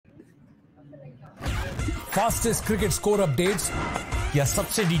Fastest cricket score updates या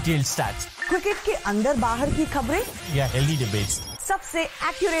सबसे detailed stats, cricket के अंदर बाहर की खबरें या हेल्दी डिबेट्स, सबसे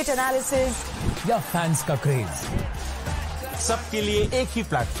एक्यूरेट एनालिसिस या फैंस का क्रेज, सबके लिए एक ही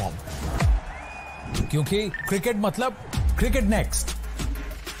प्लेटफॉर्म, क्योंकि क्रिकेट मतलब cricket next.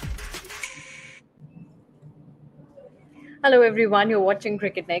 Hello everyone, you're watching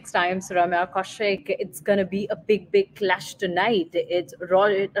Cricket Next. I am Suramya Kaushik. It's going to be a big clash tonight. It's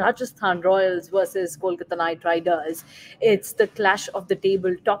Rajasthan Royals versus Kolkata Knight Riders. It's the clash of the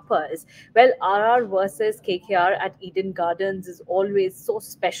table toppers. Well, RR versus KKR at Eden Gardens is always so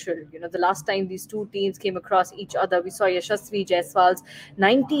special. You know, the last time these two teams came across each other, we saw Yashasvi Jaiswal's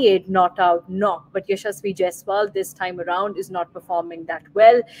 98 not out knock. But Yashasvi Jaiswal this time around is not performing that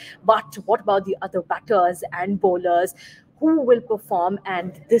well. But what about the other batters and bowlers? Who will perform?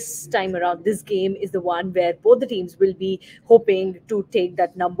 And this time around, this game is the one where both the teams will be hoping to take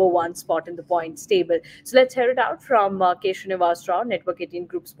that number one spot in the points table. So let's hear it out from K. Srinivas Rao, Network 18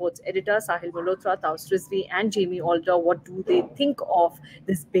 Group Sports Editor, Sahil Malhotra, Taus Rizvi, and Jamie Alder. What do they think of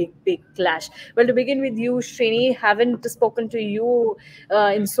this big clash? Well, to begin with you, Srini, haven't spoken to you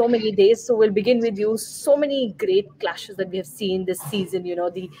in so many days, so we'll begin with you. So many great clashes that we have seen this season. You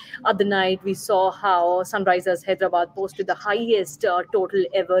know, the other night we saw how Sunrisers Hyderabad posted the highest total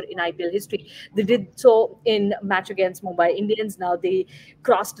ever in IPL history. They did so in match against Mumbai Indians. Now they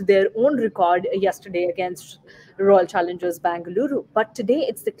crossed their own record yesterday against Royal Challengers Bangalore. But today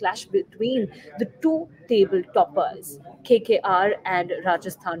it's the clash between the two table toppers, KKR and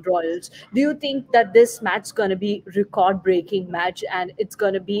Rajasthan Royals. Do you think that this match is going to be record-breaking match, and it's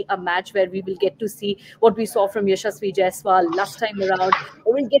going to be a match where we will get to see what we saw from Yashasvi Jaiswal last time around,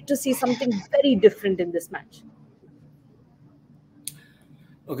 or we'll get to see something very different in this match?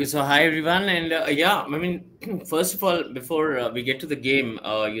 Okay, so hi everyone, and yeah, I mean, first of all, before we get to the game,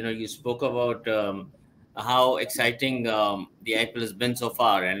 you spoke about how exciting the IPL has been so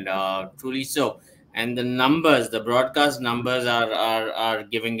far, and truly so. And the numbers, the broadcast numbers are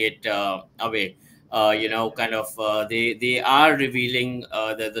giving it away. They are revealing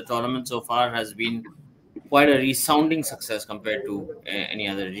that the tournament so far has been quite a resounding success compared to any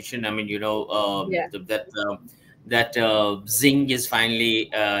other edition. I mean, that zing is finally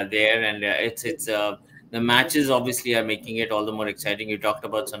there, and it's the matches obviously are making it all the more exciting. You talked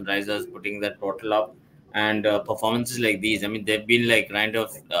about Sunrisers putting that total up, and performances like these, I mean, they've been like kind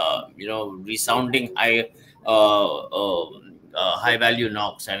of resounding high value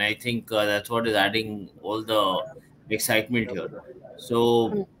knocks, and I think that's what is adding all the excitement here.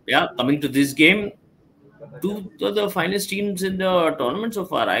 So yeah, coming to this game, two of the finest teams in the tournament so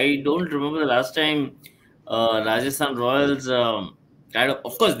far. I don't remember the last time Rajasthan Royals,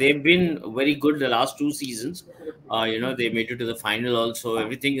 of course, they've been very good the last two seasons. They made it to the final also.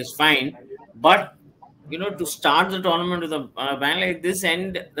 Everything is fine. But, to start the tournament with a bang like this,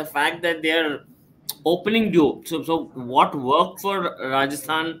 and the fact that they're opening duo. So what worked for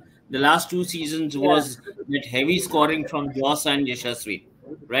Rajasthan the last two seasons was that heavy scoring from Joss and Yashasvi,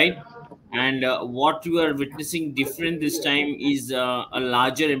 right? And what you are witnessing different this time is a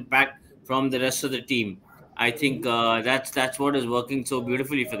larger impact from the rest of the team. I think that's what is working so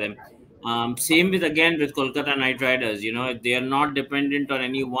beautifully for them. Same with Kolkata Knight Riders. They are not dependent on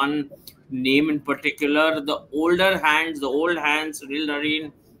any one name in particular. The old hands, Real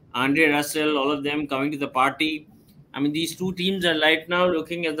Nareen, Andre Russell, all of them coming to the party. I mean, these two teams are right now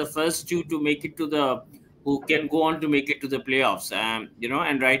looking at the first two to make it to who can go on to make it to the playoffs. And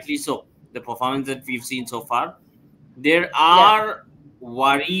rightly so. The performance that we've seen so far, there are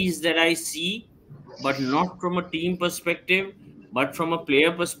worries that I see, but not from a team perspective, but from a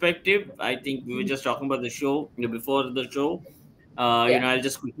player perspective. I think we were just talking about the show before the show. I'll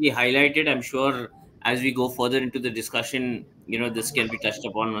just quickly highlight it. I'm sure as we go further into the discussion, this can be touched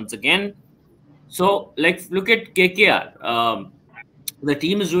upon once again. So, look at KKR. The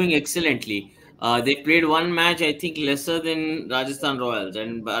team is doing excellently. They played one match, I think, lesser than Rajasthan Royals,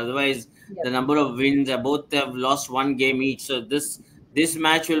 and otherwise the number of wins, both have lost one game each. So this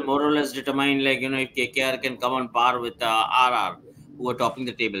match will more or less determine, if KKR can come on par with RR, who are topping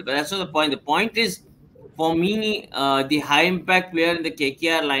the table. But that's not the point. The point is, for me, the high impact player in the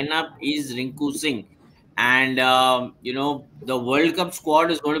KKR lineup is Rinku Singh, and the World Cup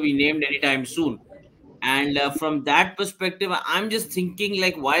squad is going to be named anytime soon. And from that perspective, I'm just thinking,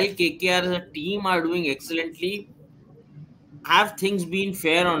 while KKR as a team are doing excellently, have things been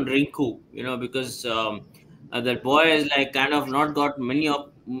fair on Rinku? Because that boy has kind of not got a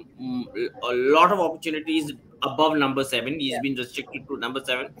lot of opportunities above number 7. He's been restricted to number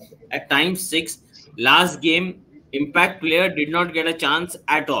 7, at times 6. Last game, impact player did not get a chance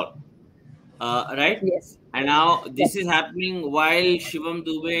at all. right? Yes. And now this is Yes. happening while Shivam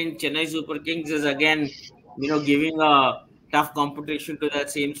Dubey in Chennai Super Kings is again, giving a tough competition to that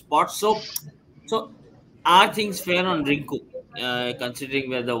same spot. So are things fair on Rinku, considering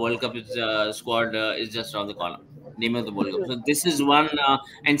where the World Cup is squad is just around the corner? Name of the World Cup. So this is one,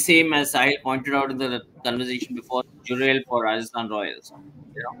 and same as I pointed out in the conversation before, Jurel for Rajasthan Royals.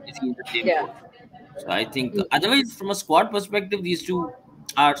 Is he in the same Yeah. boat? So I think otherwise, from a squad perspective, these two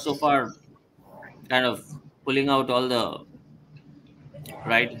are so far kind of pulling out all the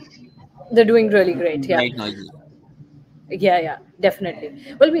right They're doing really great. Yeah. right noises. Yeah, yeah,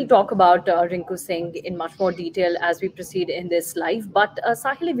 definitely. Well, we'll talk about Rinku Singh in much more detail as we proceed in this live. But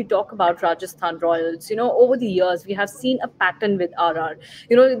Sahil, if we talk about Rajasthan Royals, over the years we have seen a pattern with RR.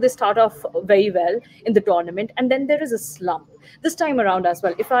 They start off very well in the tournament, and then there is a slump. This time around as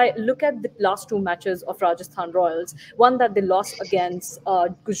well, if I look at the last two matches of Rajasthan Royals, one that they lost against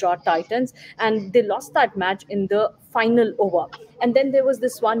Gujarat Titans, and they lost that match in the final over. And then there was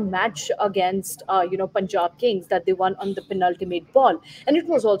this one match against Punjab Kings that they won on the penultimate ball, and it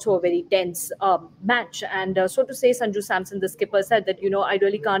was also a very tense match. And so to say, Sanju Samson, the skipper, said that I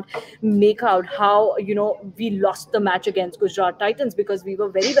really can't make out how we lost the match against Gujarat Titans, because we were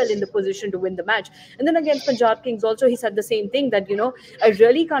very well in the position to win the match. And then against Punjab Kings also, he said the same thing, that I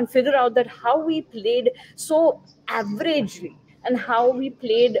really can't figure out that how we played so averagely and how we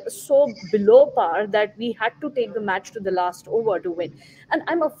played so below par that we had to take the match to the last over to win. And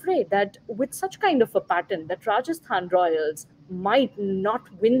I'm afraid that with such kind of a pattern, that Rajasthan Royals might not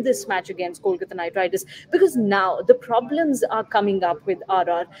win this match against Kolkata Knight Riders, because now the problems are coming up with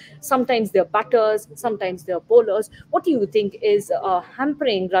RR. Sometimes they're batters, sometimes they're bowlers. What do you think is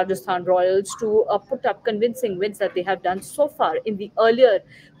hampering Rajasthan Royals to put up convincing wins that they have done so far in the earlier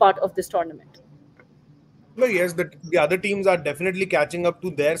part of this tournament? No, yes, the other teams are definitely catching up to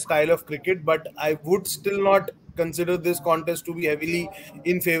their style of cricket, but I would still not consider this contest to be heavily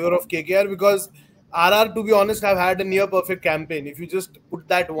in favor of KKR, because RR, to be honest, have had a near perfect campaign. If you just put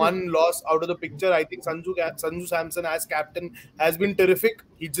that one loss out of the picture, I think Sanju Samson as captain has been terrific.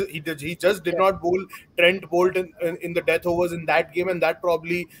 He just did Yeah. not bowl Trent Bolt in the death overs in that game, and that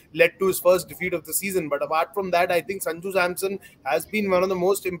probably led to his first defeat of the season. But apart from that, I think Sanju Samson has been one of the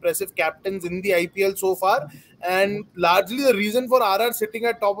most impressive captains in the IPL so far. And largely the reason for RR sitting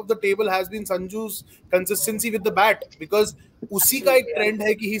at top of the table has been Sanju's consistency with the bat, because उसी का एक Absolutely. trend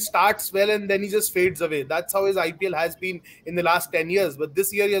है कि he starts well and then he just fades away. That's how his IPL has been in the last 10 years. But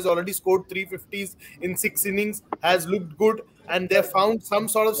this year he has already scored 350s in 6 innings, has looked good, and they have found some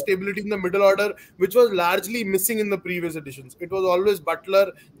sort of stability in the middle order, which was largely missing in the previous editions. It was always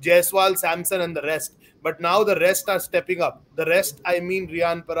Butler, Jaiswal, Samson, and the rest. But now the rest are stepping up. The rest, I mean,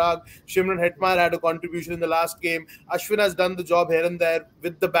 Riyan Parag, Shimron Hetmar had a contribution in the last game. Ashwin has done the job here and there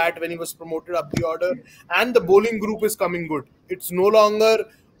with the bat when he was promoted up the order. And the bowling group is coming good. It's no longer,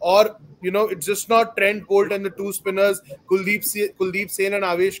 or it's just not Trent Bolt and the two spinners. Kuldeep Sen and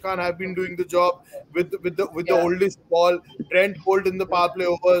Avesh Khan have been doing the job with the Yeah. oldest ball. Trent Bolt in the power play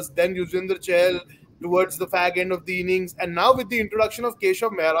overs, then Yuzvendra Chahal towards the fag end of the innings, and now with the introduction of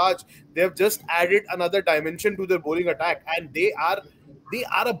Keshav Maharaj, they have just added another dimension to their bowling attack, and they are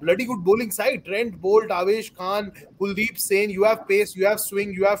a bloody good bowling side. Trent Bolt, Avesh Khan, Kuldeep Sen. You have pace, you have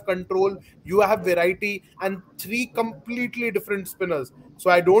swing, you have control, you have variety, and three completely different spinners. So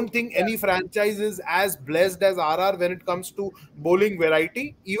I don't think any franchise is as blessed as RR when it comes to bowling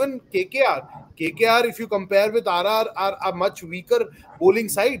variety. Even KKR, if you compare with RR, are a much weaker bowling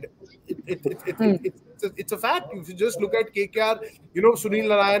side. It's a fact. If you just look at KKR, Sunil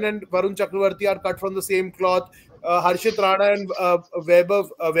Narayan and Varun Chakravarti are cut from the same cloth. Harshit Rana and Vaibhav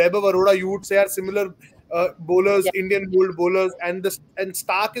Arora, you would say, are similar bowlers, Yeah. Indian bowled bowlers, and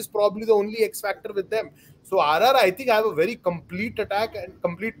Stark is probably the only X factor with them. So RR, I think, have a very complete attack and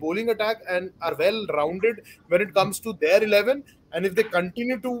complete bowling attack, and are well rounded when it comes to their 11. And if they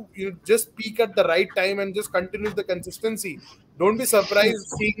continue to just peak at the right time and just continue the consistency, don't be surprised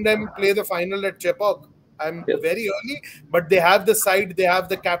seeing them play the final at Chepauk. I'm very early, but they have the side, they have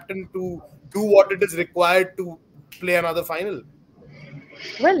the captain to do what it is required to play another final.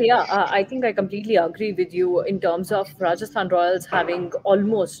 Well, yeah, I think I completely agree with you in terms of Rajasthan Royals having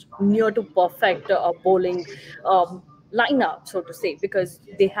almost near to perfect bowling lineup, so to say, because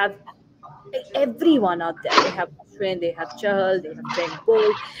they have everyone out there. They have Ashwin, they have Chahal, they have Trent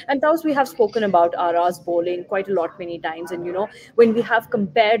Bolt, and thus we have spoken about RR's bowling quite a lot many times. And when we have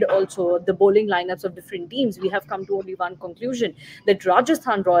compared also the bowling lineups of different teams, we have come to only one conclusion, that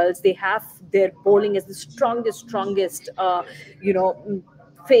Rajasthan Royals, they have their bowling as the strongest, you know.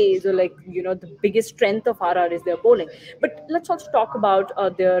 phase, or like, the biggest strength of RR is their bowling. But let's also talk about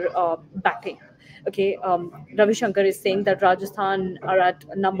their batting. Okay, Ravi Shankar is saying that Rajasthan are at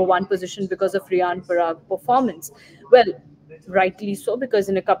number one position because of Riyan Parag performance. Well, rightly so, because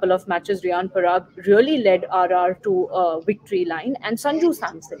in a couple of matches, Riyan Parag really led RR to a victory line, and Sanju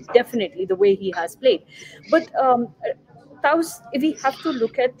Samson, definitely the way he has played. But Taus, if we have to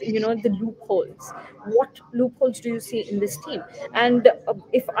look at the loopholes, what loopholes do you see in this team? And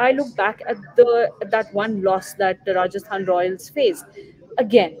if I look back at that one loss that the Rajasthan Royals faced,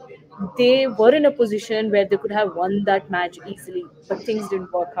 again, they were in a position where they could have won that match easily, but things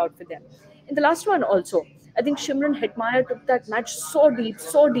didn't work out for them. In the last one also, I think Shimron Hetmeyer took that match so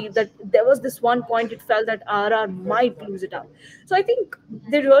deep that there was this one point it felt that RR might lose it out. So I think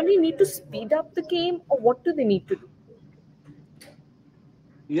they really need to speed up the game, or what do they need to do?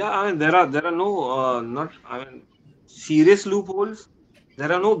 Yeah, I mean there are no not I mean serious loopholes.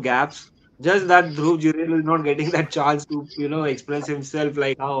 There are no gaps. Just that Dhruv Jurel is not getting that chance to express himself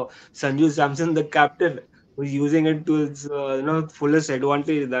like how Sanju Samson, the captain, was using it to its fullest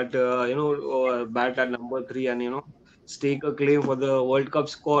advantage. That bat at number three and stake a claim for the World Cup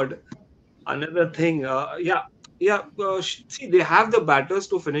squad. Another thing, see, they have the batters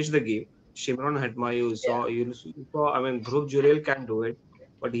to finish the game. Shimron Hetma, you saw, I mean, Dhruv Jurel can do it,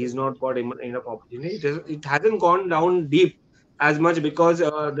 but he's not got enough opportunity. It hasn't gone down deep as much because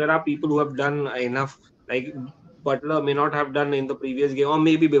there are people who have done enough. Like Butler may not have done in the previous game, or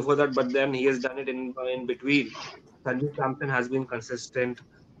maybe before that, but then he has done it in between. Sanju Samson has been consistent.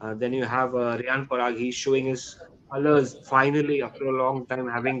 Then you have Riyan Parag. He's showing his colors finally after a long time,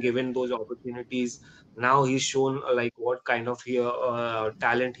 having given those opportunities. Now he's shown like what kind of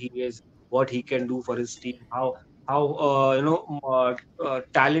talent he is, what he can do for his team, how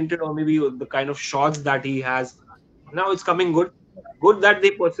talented, or maybe the kind of shots that he has. Now it's coming good. Good that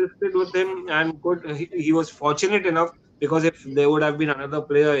they persisted with him, and good he was fortunate enough, because if there would have been another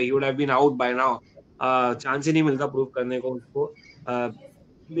player, he would have been out by now. Chance ही नहीं मिलता prove करने को उसको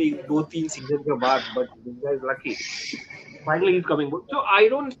दो तीन season के बाद, but this guy is lucky. Finally he's coming good. So I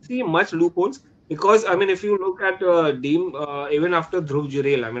don't see much loopholes, because I mean if you look at Deem, even after Dhruv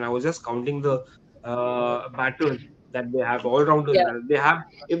Jurel, I mean I was just counting the batters that they have, all rounders Yeah, that they have.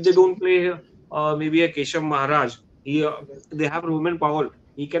 If they don't play maybe a Keshav Maharaj, they have Roman Powell.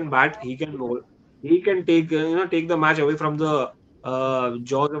 He can bat, he can bowl, he can take the match away from the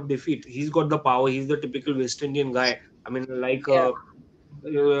jaws of defeat. He's got the power. He's the typical West Indian guy. I mean, like yeah.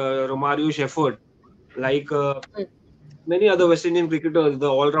 Romario Shepherd, like Mm. many other West Indian cricketers, the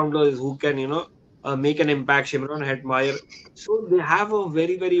all-rounders who can, make an impact. Shimron Hetmeyer. So they have a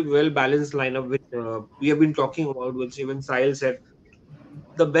very, very well balanced lineup, which we have been talking about, which even Sahil said.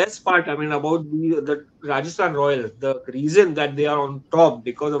 The best part, I mean, about the Rajasthan Royals, the reason that they are on top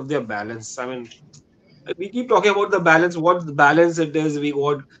because of their balance. I mean, we keep talking about the balance. What the balance it is, we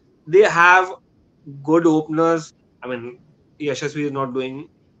got. They have good openers. I mean, Yashasvi is not doing.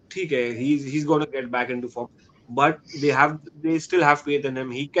 Okay, he's going to get back into form, but they still have faith in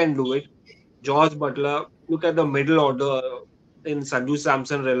him. He can do it. George Butler. Look at the middle order in Sanju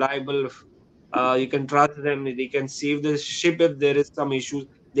Samson, reliable. You can trust them. They can save the ship if there is some issues.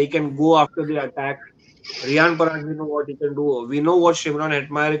 They can go after the attack. Riyan Parag, we know what he can do. We know what Shimron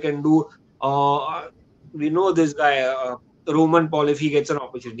Hetmeyer can do. We know this guy, Roman Paul, if he gets an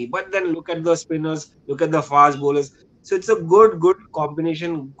opportunity. But then look at the spinners, look at the fast bowlers. So it's a good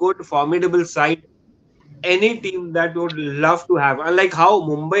combination, good, formidable side. Any team that would love to have, unlike how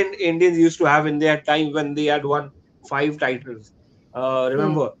Mumbai Indians used to have in their time when they had won 5 titles. Hmm.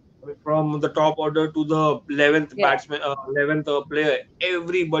 Remember, from the top order to the 11th Yeah. batsman, 11th player,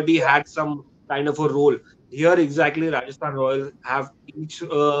 everybody had some kind of a role. Here, exactly, Rajasthan Royals have each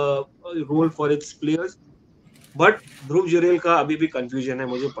role for its players. But ध्रुव जुरेल का अभी भी confusion है,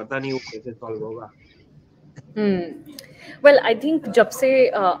 मुझे पता नहीं वो कैसे solve होगा. वेल आई थिंक जब से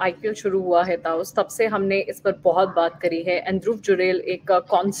आईपीएल शुरू हुआ है ताउस, तब से हमने इस पर बहुत बात करी है, एंड ध्रुव जुरेल एक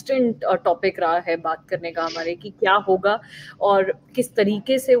कांस्टेंट टॉपिक रहा है बात करने का हमारे, कि क्या होगा और किस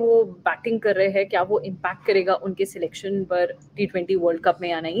तरीके से वो बैटिंग कर रहे हैं, क्या वो इम्पैक्ट करेगा उनके सिलेक्शन पर T20 वर्ल्ड कप में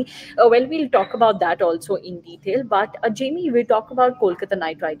या नहीं. Well we'll talk about that also in detail, but Jamie, we talk about Kolkata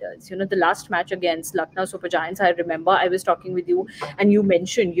night Riders. The last match against Lucknow super giants, I remember I was talking with you, and you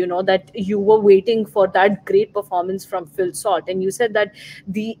mentioned that you were waiting for that that great performance from Phil Salt. And you said that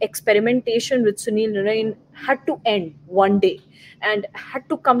the experimentation with Sunil Narine had to end one day and had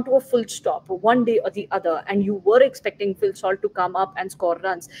to come to a full stop one day or the other. And you were expecting Phil Salt to come up and score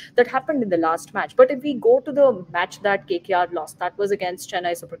runs. That happened in the last match. But if we go to the match that KKR lost, that was against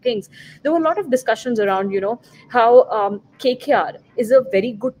Chennai Super Kings, there were a lot of discussions around, how KKR is a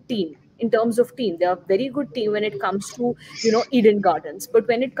very good team in terms of team. They are a very good team when it comes to, Eden Gardens. But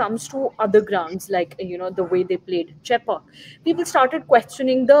when it comes to other grounds, like, the way they played Chepauk, people started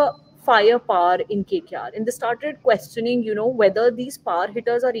questioning the firepower in KKR. And they started questioning, whether these power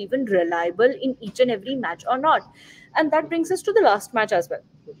hitters are even reliable in each and every match or not. And that brings us to the last match as well.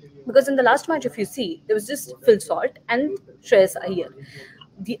 Because in the last match, if you see, there was just Phil Salt and Shreyas Iyer.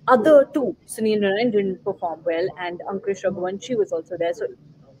 The other two, Sunil Narine didn't perform well, and Ankush Raghuvanshi was also there. So,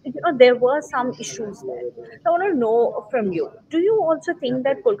 there were some issues there. So I want to know from you, do you also think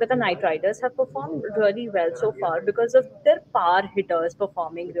that Kolkata Knight Riders have performed really well so far because of their power hitters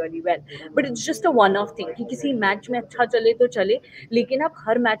performing really well? But it's just a one-off thing कि किसी match में अच्छा चले तो चले, लेकिन आप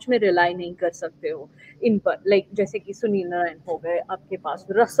हर match में रिलाई नहीं कर सकते हो इन पर. लाइक जैसे कि सुनील नारायण हो गए, आपके पास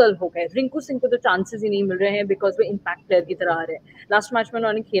रसल हो गए, रिंकू सिंह को तो चांसेस ही नहीं मिल रहे हैं बिकॉज वो इम्पैक्ट प्लेयर की तरह आ रहे हैं. लास्ट मैच में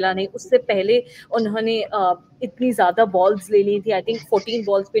उन्होंने खेला नहीं, उससे पहले उन्होंने इतनी ज्यादा बॉल्स ले ली थी. आई थिंक 14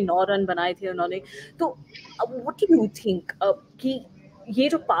 बॉल्स पे 9 रन बनाए थे उन्होंने. तो व्हाट डू यू थिंक कि ये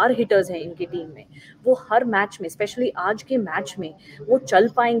जो पार हिटर्स हैं इनकी टीम में, वो हर मैच में, स्पेशली आज के मैच में, वो चल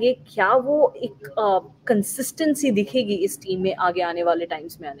पाएंगे क्या? वो एक कंसिस्टेंसी दिखेगी इस टीम में आगे आने वाले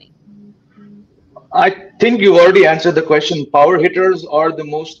टाइम्स में या नहीं? I think you've already answered the question. Power hitters are the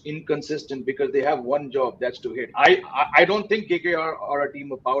most inconsistent because they have one job, that's to hit. I don't think KKR are a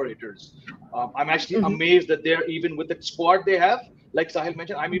team of power hitters. I'm actually amazed that they're even with the squad they have. Like Sahil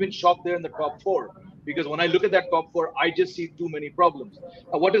mentioned, I'm even shocked they're in the top four because when I look at that top four, I just see too many problems.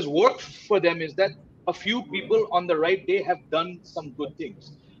 What has worked for them is that a few people on the right day have done some good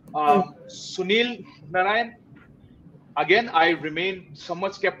things. Sunil Narayan, again, I remain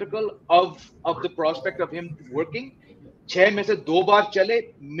somewhat skeptical of the prospect of him working. 6 में से 2 बार चले,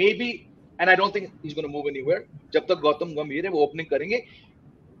 maybe, and I don't think he's going to move anywhere. जब तक गौतम गंभीर है, वो opening करेंगे.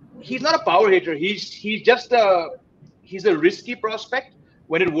 He's not a power hitter. He's a risky prospect.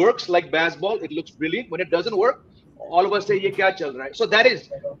 When it works like baseball, it looks brilliant. When it doesn't work, all of us say, "ये क्या चल रहा है?" So that is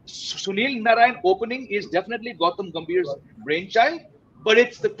Sunil Narayan opening is definitely Gautam Gambhir's brainchild. But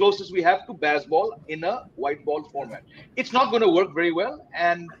it's the closest we have to baseball in a white ball format. It's not going to work very well,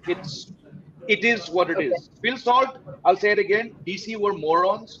 and it is what it is. Phil Salt, I'll say it again, DC were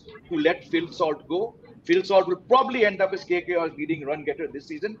morons who let Phil Salt go. Phil Salt will probably end up as KKR's leading run getter this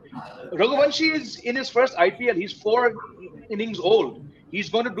season. Raghuvanshi is in his first IPL. He's 4 innings old. He's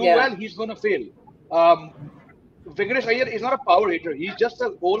going to do well. He's going to fail. Vignesh Iyer is not a power hitter. He's just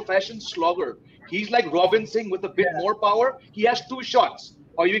an old-fashioned slogger. He's like Robin Singh with a bit more power. He has 2 shots.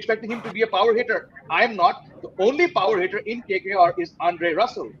 Are you expecting him to be a power hitter? I'm not. The only power hitter in KKR is Andre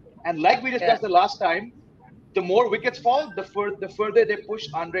Russell. And like we discussed the last time, the more wickets fall, the further they push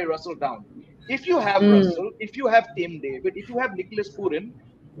Andre Russell down. If you have Russell, if you have Tim David, if you have Nicholas Purin,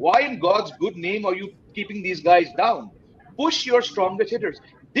 why in God's good name are you keeping these guys down? Push your strongest hitters.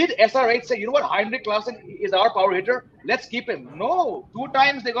 Did SRH say, you know what, Heinrich Klaasen is our power hitter? Let's keep him. No. 2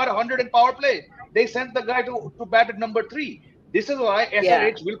 times they got 100 in power play. They sent the guy to bat at number 3. This is why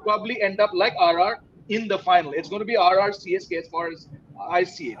SRH will probably end up like RR in the final. It's going to be RR CSK as far as I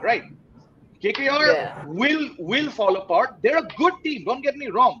see it, right? KKR will fall apart. They're a good team. Don't get me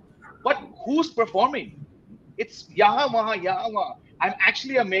wrong. But who's performing? It's yaha waha. I'm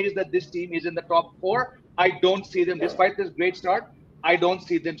actually amazed that this team is in the top 4. I don't see them, despite this great start, I don't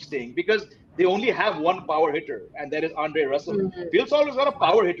see them staying because they only have one power hitter, and that is Andre Russell. Phil Salt is not a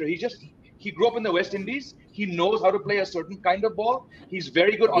power hitter. He grew up in the West Indies. He knows how to play a certain kind of ball. He's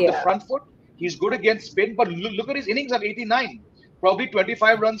very good on the front foot. He's good against spin. But look at his innings of 89. Probably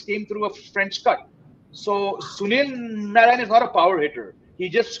 25 runs came through a French cut. So Sunil Narayan is not a power hitter. He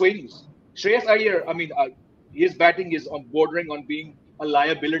just swings. Shreyas Iyer, his batting is bordering on being a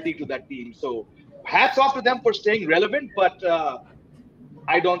liability to that team. So hats off to them for staying relevant, but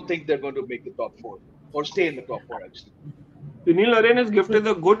I don't think they're going to make the top 4 or stay in the top 4 actually. Sunil Narayan is gifted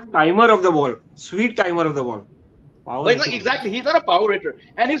the good timer of the ball, sweet timer of the ball. Exactly, he's not a power hitter,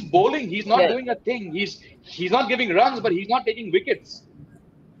 and his bowling, he's not doing a thing. He's not giving runs, but he's not taking wickets.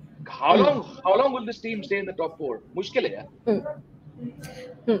 How long will this team stay in the top 4? Mushkil hai.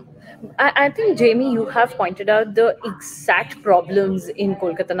 I think, Jamie, you have pointed out the exact problems in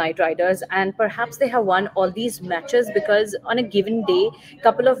Kolkata Knight Riders, and perhaps they have won all these matches because on a given day,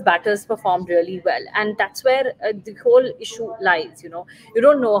 couple of batters performed really well, and that's where the whole issue lies. You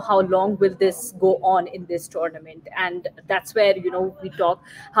don't know how long will this go on in this tournament, and that's where we talk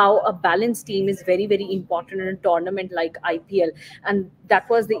how a balanced team is very very important in a tournament like IPL, and that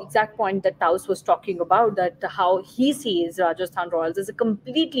was the exact point that Taus was talking about, that how he sees Rajasthan Royals as a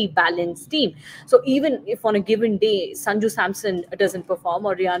completely balanced team. So even if on a given day Sanju Samson doesn't perform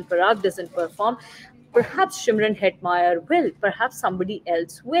or Rian Parag doesn't perform, perhaps Shimron Hetmeyer will, perhaps somebody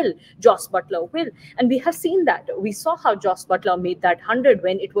else will, Joss Butler will. And we have seen that. We saw how Joss Butler made that 100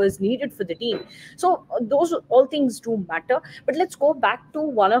 when it was needed for the team. So those all things do matter. But let's go back to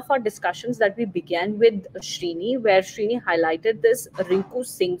one of our discussions that we began with Srini, where Srini highlighted this Rinku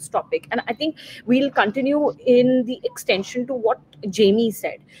Singh's topic. And I think we'll continue in the extension to what Jamie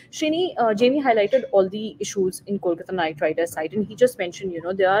said. Srini, Jamie highlighted all the issues in Kolkata Knight Riders side, and he just mentioned,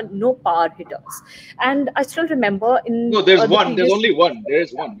 there are no power hitters. And I still remember in No, there's the one. There's previous, only one. There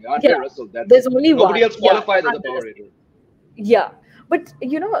is one. Andre yeah, Russell. That's there's it. only Nobody one. else Yeah, qualifies as a Andre power Russell. hitter. Yeah, but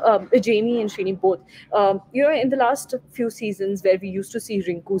Jamie and Srini both, in the last few seasons where we used to see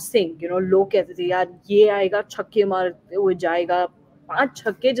Rinku Singh, लोग कहते थे यार ये आएगा छक्के मारते हुए जाएगा, 5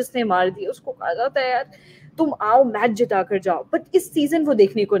 छक्के जिसने मार दिए उसको कहा जाता है यार तुम आओ मैच जिता कर जाओ, बट इस सीजन वो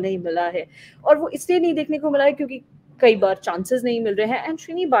देखने को नहीं मिला है, और वो इसलिए नहीं देखने को मिला है क्योंकि कई बार चांसेस नहीं मिल रहे हैं। एंड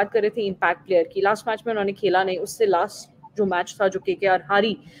श्रीनी बात कर रहे थे इम्पैक्ट प्लेयर की, लास्ट मैच में उन्होंने खेला नहीं, उससे लास्ट जो मैच था जो केकेआर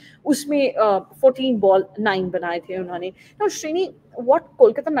हारी उसमें 14 बॉल 9 बनाए थे उन्होंने। Now Srini, what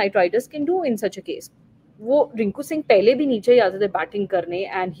Kolkata night Riders can do in such a case? वो रिंकू सिंह पहले भी नीचे ही आते थे बैटिंग करने,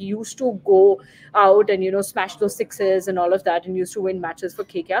 and he used to go out and smash दो sixes and all of that and used to win matches for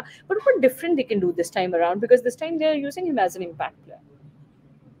KKR, but what different they can do this time around, because this time they are using him as an impact player?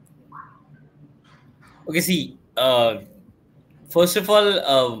 Okay, see, first of all,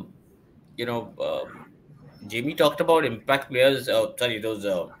 you know, Jamie talked about impact players. Sorry, those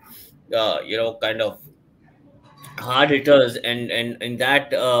kind of hard hitters, and in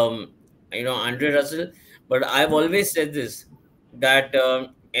that Andre Russell. But I've always said this, that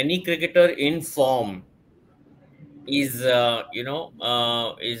any cricketer in form is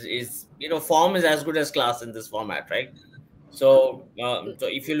form is as good as class in this format, right? So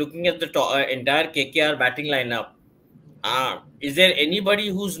if you're looking at the entire KKR batting lineup, is there anybody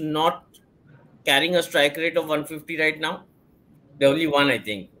who's not carrying a strike rate of 150 right now? The only one, I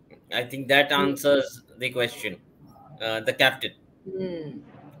think. I think that answers the question. The captain,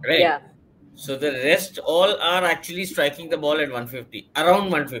 right? Yeah. So the rest all are actually striking the ball at 150,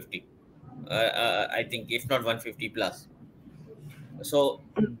 around 150. I think, if not 150 plus. So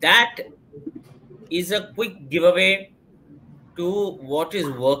that is a quick giveaway to what is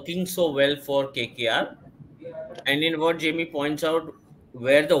working so well for KKR. And in what Jamie points out,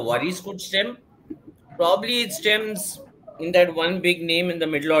 where the worries could stem, probably it stems in that one big name in the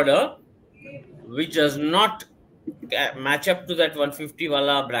middle order, which does not match up to that 150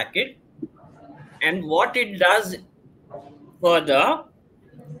 wala bracket. And what it does further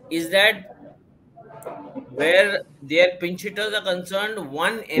is that where their pinch hitters are concerned,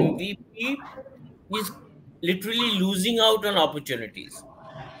 one MVP is literally losing out on opportunities.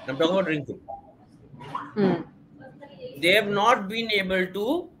 I'm talking about Rinku. They have not been able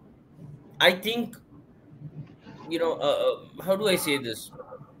to, I think, how do I say this?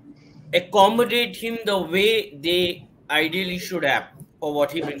 Accommodate him the way they ideally should have for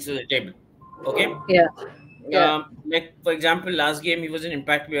what he brings to the table. Okay? Yeah. Yeah. Like, for example, last game he was an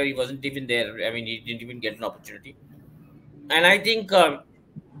impact player. He wasn't even there. I mean, he didn't even get an opportunity. And I think,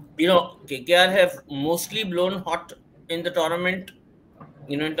 KKR have mostly blown hot in the tournament,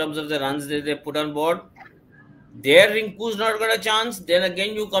 in terms of the runs that they put on board. Their Rinku's not got a chance. Then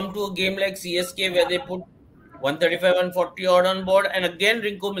again, you come to a game like CSK where they put 135, 140 odd on board, and again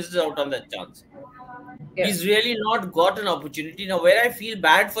Rinku misses out on that chance. Yeah. He's really not got an opportunity. Now, where I feel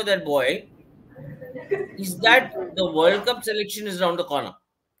bad for that boy is that the World Cup selection is around the corner.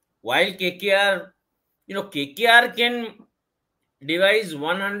 While KKR can devise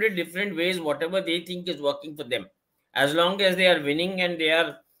 100 different ways, whatever they think is working for them, as long as they are winning and they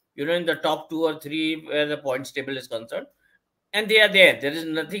are, in the top 2 or 3 where the points table is concerned, and they are there. There is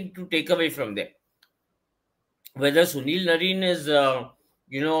nothing to take away from them. Whether Sunil Narine is,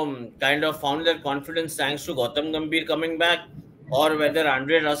 kind of found that confidence thanks to Gautam Gambhir coming back, or whether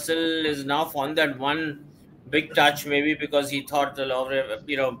Andre Russell is now found that one big touch, maybe because he thought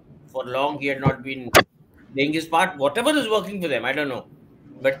for long he had not been playing his part. Whatever is working for them, I don't know.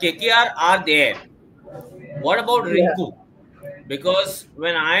 But KKR are there. What about Yeah. Rinku? because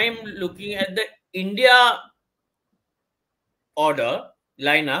when I'm looking at the India order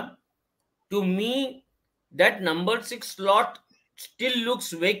lineup, to me, that number 6 slot still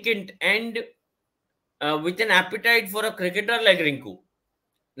looks vacant and with an appetite for a cricketer like Rinku.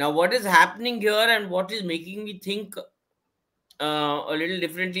 Now, what is happening here and what is making me think a little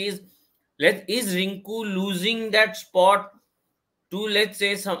differently is Rinku losing that spot to, let's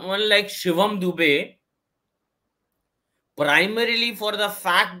say, someone like Shivam Dubey, primarily for the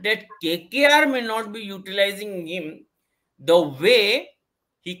fact that KKR may not be utilizing him the way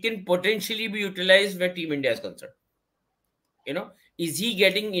he can potentially be utilized where Team India is concerned. Is he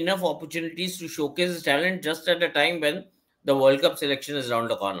getting enough opportunities to showcase his talent just at a time when the World Cup selection is around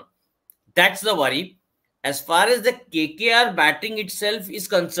the corner? That's the worry. As far as the KKR batting itself is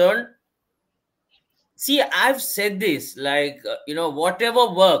concerned, see, I've said this,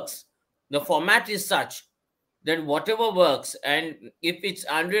 whatever works, the format is such that whatever works, and if it's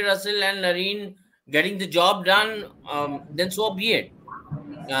Andre Russell and Nareen getting the job done, then so be it.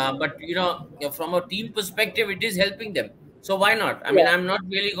 But from a team perspective, it is helping them. So why not? I mean, Yeah. I'm not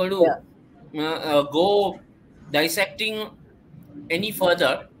really going Yeah. to go dissecting any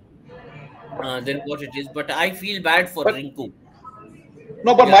further than what it is. But I feel bad for But Rinku.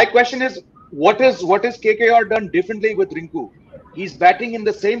 no, but Yeah. my question is, what is KKR done differently with Rinku? He's batting in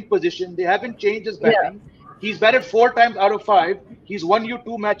the same position. They haven't changed his Yeah. batting. He's batted 4 times out of 5. He's won you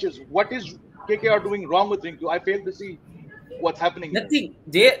 2 matches. What is KKR doing wrong with Rinku? I fail to see what's happening here. Nothing.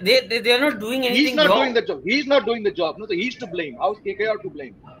 They are not doing He's anything not doing wrong. the job. He's not doing the job. No, so he's to blame. How's KKR to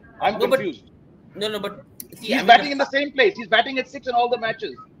blame? I'm No, but confused. no, but see, I He's mean, batting in the same place. He's batting at 6 in all the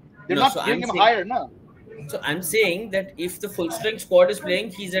matches. They're no. So not giving him higher, no. I'm saying that if the full strength squad is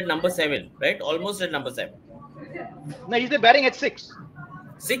playing, he's at number 7, right? Almost at number 7. No, he's batting at 6.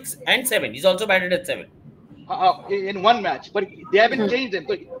 6 and 7. He's also batted at 7. In one match, but they haven't changed him.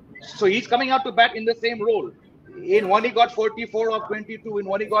 So he's coming out to bat in the same role. In one he got 44 of 22. In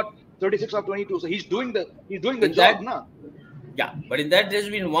one he got 36 of 22. So he's doing the In job, that- no? Yeah, but in that there's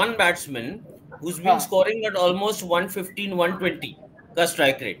been one batsman who's been scoring at almost 115, 120 ka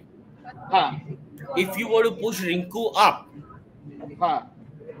strike rate. Huh. If you were to push Rinku up, Huh.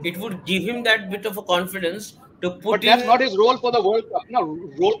 it would give him that bit of a confidence to put But that's in. not his role for the World Cup. No,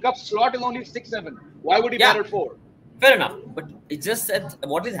 World Cup slot is only 6-7. Why would he Yeah. bat at 4? Fair enough, but it's just that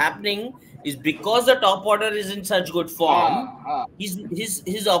what is happening is because the top order is in such good form,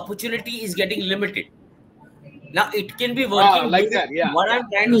 his opportunity is getting limited. Now it can be working like beautifully. that, yeah. What I'm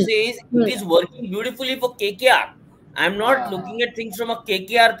trying to say is it is working beautifully for KKR. I'm not looking at things from a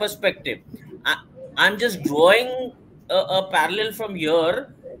KKR perspective. I'm just drawing a parallel from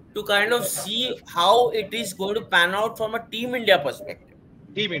here to kind of see how it is going to pan out from a Team India perspective.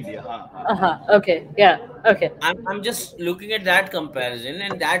 Team India. Okay. Yeah. Okay. I'm just looking at that comparison,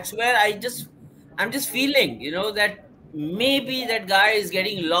 and that's where I'm just feeling, that maybe that guy is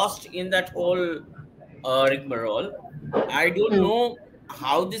getting lost in that whole rigmarole. I don't know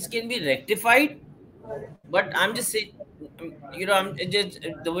how this can be rectified, but I'm just saying, I'm just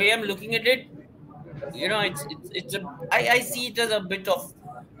the way I'm looking at it. I see it as a bit of,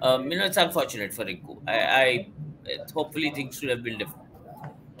 it's unfortunate for Rinku. Hopefully things should have been different.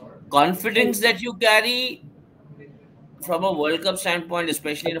 Confidence that you carry from a World Cup standpoint,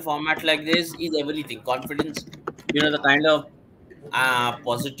 especially in a format like this, is everything. Confidence, the kind of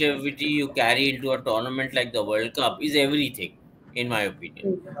positivity you carry into a tournament like the World Cup is everything, in my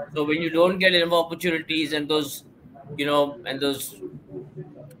opinion. So when you don't get enough opportunities and those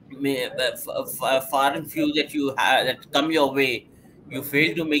far and few that you have that come your way, you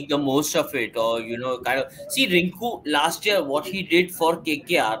fail to make the most of it, or kind of see Rinku last year what he did for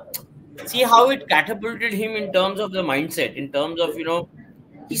KKR. See how it catapulted him in terms of the mindset, in terms of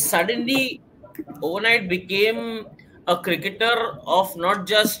he suddenly overnight became a cricketer of not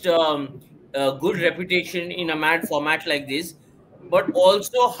just a good reputation in a mad format like this, but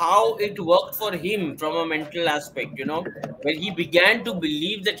also how it worked for him from a mental aspect, when he began to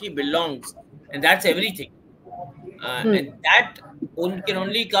believe that he belongs, and that's everything. And that can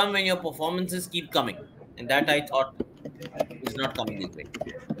only come when your performances keep coming, and that I thought is not coming this way.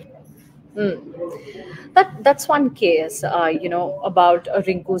 That's one case, about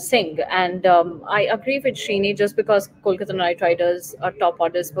Rinku Singh, and I agree with Srini. Just because Kolkata Knight Riders top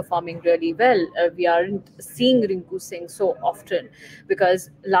order is performing really well, we aren't seeing Rinku Singh so often, because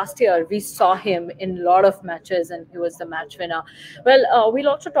last year we saw him in a lot of matches and he was the match winner. Well, we'll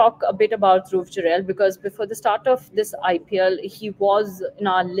also talk a bit about Dhruv Jurel, because before the start of this IPL, he was in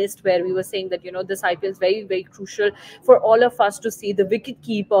our list where we were saying that this IPL is very, very crucial for all of us to see the wicket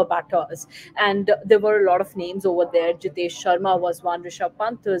keeper batters. Riders, and there were a lot of names over there. Jitesh Sharma was one, Rishabh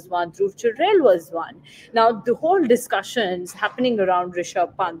Pant was one, Dhruv Churel was one. Now the whole discussions happening around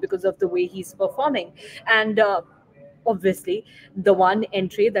Rishabh Pant because of the way he's performing, and obviously the one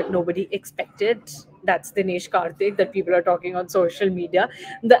entry that nobody expected, that's Dinesh Karthik, that people are talking on social media.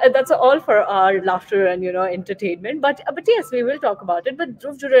 That's all for our laughter and entertainment, but yes, we will talk about it. But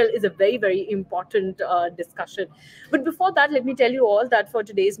Dhruv Jurel is a very, very important discussion. But before that, let me tell you all that for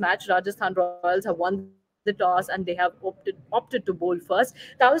today's match, Rajasthan Royals have won the toss and they have opted to bowl first.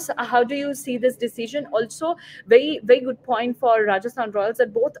 Taos, how do you see this decision? Also, very, very good point for Rajasthan Royals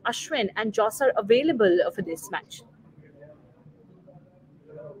that both Ashwin and Joss are available for this match.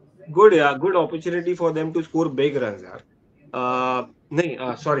 Good, yeah, good opportunity for them to score big runs, yeah.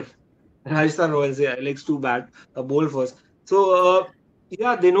 Nahin, sorry, Rajasthan Royals, yeah, legs too bad. Bowl first. So,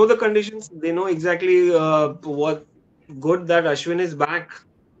 yeah, they know the conditions. They know exactly what good that Ashwin is back.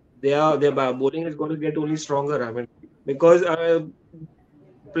 Their bowling is going to get only stronger. I mean, because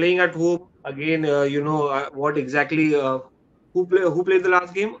playing at home again, what exactly who played the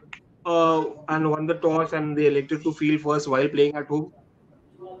last game and won the toss and they elected to field first while playing at home.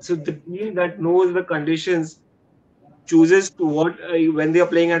 So the team that knows the conditions chooses to what when they are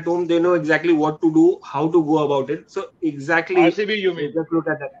playing at home, they know exactly what to do, how to go about it. So exactly, RCB, you mean? just look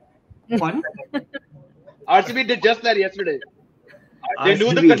at that. One RCB did just that yesterday. They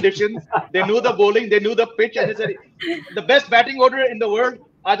knew the RCB, conditions, they knew the bowling, they knew the pitch, and they said, the best batting order in the world,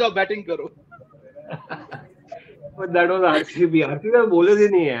 aajao batting karo. but that was RCB. RCB का bowlers ही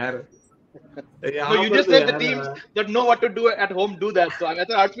नहीं है यार. No, यहाँ you पर just तो said the यार teams that know what to do at home do that. So I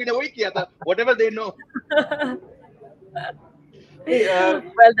thought RCB ने वही किया था, whatever they know.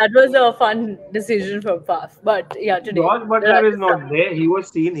 Well, that was a fun decision from Faf. But yeah, today George Butler is not Rajasthan. there.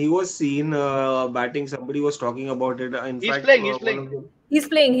 He was seen batting. Somebody was talking about it. In He's fact, playing, he's one playing, of them, He's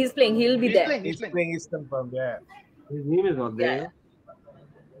playing. He's playing. He'll be he's there. playing, he's He's playing. playing, he's confirmed. Yeah. his name is not Yeah, there.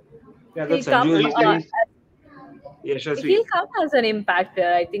 Yeah, he'll that's Sanju come. No, is he's playing. Yashasvi. He'll come as an impact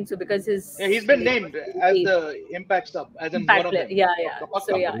player, I think so, because Yeah, he's been named as the impact sub, as in one impact of player. them. Yeah, yeah. So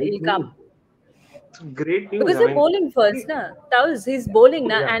Pakka. yeah, Great he'll news. come. Great news. Because I they're mean, bowling first, na. That was he's bowling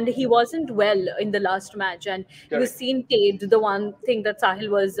na, yeah. and he wasn't well in the last match, and he was Correct. seen taped. The one thing that Sahil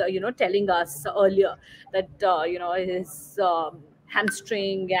was, telling us earlier that his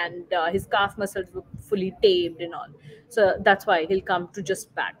hamstring and his calf muscles were fully taped and all. So that's why he'll come to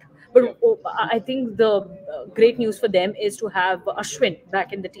just bat. But Yep. I think the great news for them is to have Ashwin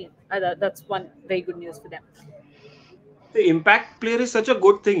back in the team. That's one very good news for them. The impact player is such a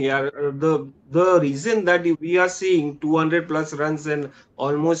good thing. Yeah, the reason that we are seeing 200 plus runs in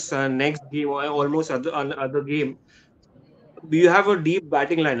almost next game or almost other game, you have a deep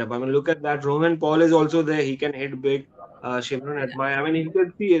batting lineup. I mean, look at that. Roman Paul is also there. He can hit big. Shimron Atmaya. I mean, you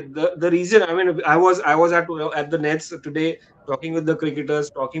can see it. The reason. I mean, I was at the nets today talking with the cricketers,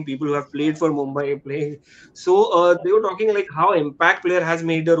 talking people who have played for Mumbai, playing. So they were talking like how impact player has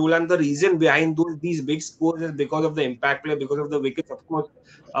made a role, and the reason behind these big scores is because of the impact player, because of the wickets. Of course,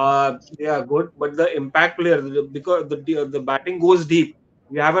 they are good, but the impact player because the batting goes deep.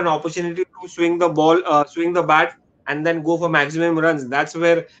 You have an opportunity to swing the ball, swing the bat and then go for maximum runs. That's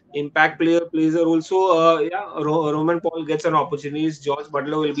where impact player plays a role. So yeah, Roman Paul gets an opportunity. George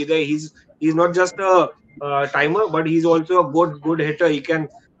Butler will be there. He's not just a timer, but he's also a good hitter. He can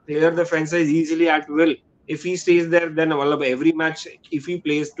clear the fences easily at will. If he stays there, then well, every match, if he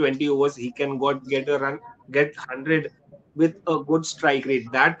plays 20 overs, he can get a run, get 100 with a good strike rate.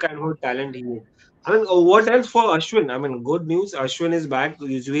 That kind of talent he is. I mean, what else for Ashwin? I mean, good news. Ashwin is back.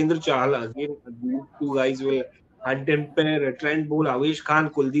 Yuzvendra Chahal again. These two guys will hunt and pair. Trent Bowl, Avesh Khan,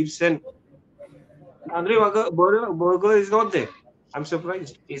 Kuldeep Sen. Andre Berger is not there. I'm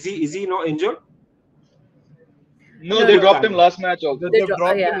surprised. Is he not injured? No, No, they Good no, dropped him talent. last match also. They've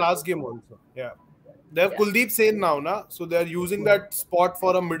dropped him yeah, last game also. Yeah. They have yeah, Kuldeep Sen now, na? So they're using that spot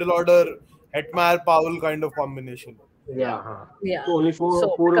for a middle order Hetmeyer Powell kind of combination. Yeah. Yeah. yeah. So only four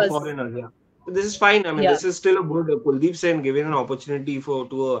So four because foreigners. Yeah. So this is fine. I mean, yeah, this is still a good Kuldeep Sen given an opportunity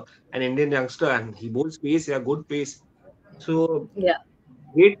an Indian youngster, and he bowls pace. Yeah, good pace. So yeah.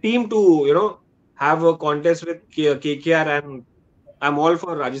 great team to have a contest with KKR, and I'm all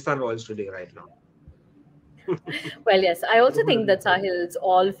for Rajasthan Royals today right now. Well, yes, I also think that Sahil's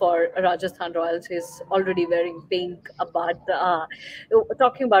all for Rajasthan Royals. He's already wearing pink. But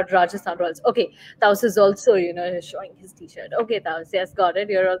talking about Rajasthan Royals, okay, Taus is also, showing his t-shirt. Okay, Taus, yes, got it.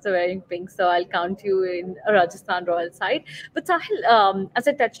 You're also wearing pink, so I'll count you in Rajasthan Royals side. But Sahil, as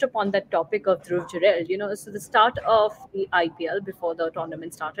I touched upon that topic of Dhruv Jurel, so the start of the IPL before the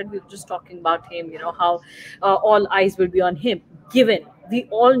tournament started, we were just talking about him, how all eyes will be on him, given we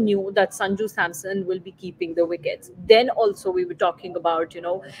all knew that Sanju Samson will be keeping the wickets. Then also we were talking about,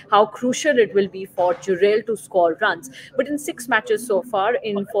 how crucial it will be for Jurel to score runs. But in 6 matches so far,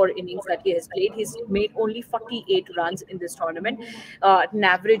 in 4 innings that he has played, he's made only 48 runs in this tournament, an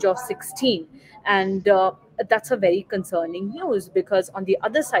average of 16. And that's a very concerning news, because on the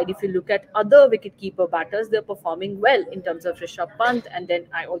other side, if you look at other wicketkeeper batters, they're performing well in terms of Rishabh Pant. And then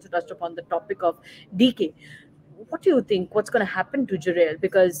I also touched upon the topic of DK. What do you think? What's going to happen to Jurel?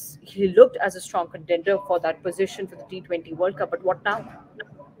 Because he looked as a strong contender for that position for the T20 World Cup. But what now?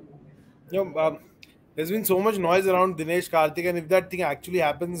 There's been so much noise around Dinesh Karthik, and if that thing actually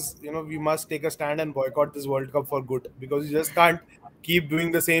happens, we must take a stand and boycott this World Cup for good, because you just can't keep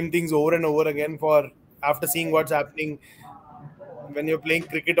doing the same things over and over again for after seeing what's happening when you're playing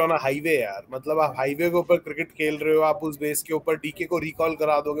cricket on a highway. यार मतलब आप highway के ऊपर cricket खेल रहे हो, आप उस बेस के ऊपर डीके को रिकॉल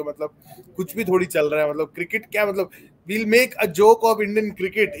करा दोगे, मतलब कुछ भी थोड़ी चल रहा है. मतलब क्रिकेट क्या, मतलब we'll make a joke of Indian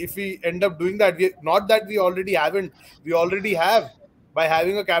cricket if we end up doing that. Not that we already haven't, we already have, by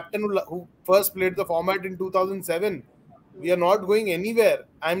having a captain who first played the format in 2007. We are not going anywhere.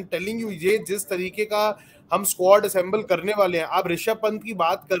 I'm telling you, ये जिस तरीके का हम squad assemble करने वाले हैं. आप ऋषभ पंत की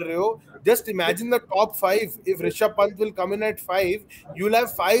बात कर रहे हो, just imagine the top 5. If Rishabh Pant will come in at 5, you'll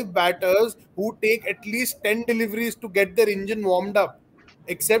have 5 batters who take at least 10 deliveries to get their engine warmed up.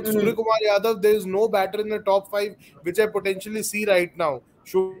 Except Surya Kumar Yadav, there is no batter in the top 5 which I potentially see right now.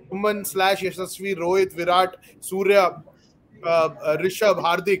 Shubman / Yashasvi, Rohit, Virat, Surya, Rishabh,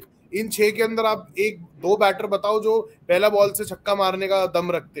 हार्दिक, इन 6 के अंदर आप 1-2 batter बताओ जो पहला ball से छक्का मारने का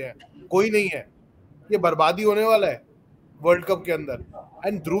दम रखते हैं. कोई नहीं है. ये बर्बादी होने वाला है वर्ल्ड कप के अंदर.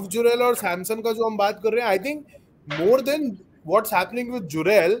 एंड ध्रुव जुरेल और सैमसन का जो हम बात कर रहे हैं, I think more than what's happening with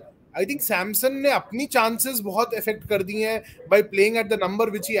Jurel, I think Samson ने अपनी चांसेस बहुत इफेक्ट कर दी हैं by playing at the number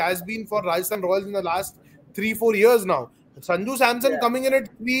which he has been for Rajasthan Royals in the last 3-4 years now. Sanju Samson coming in at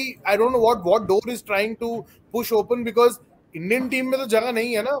 3, I don't know what door is trying to push open, because Indian team में तो जगह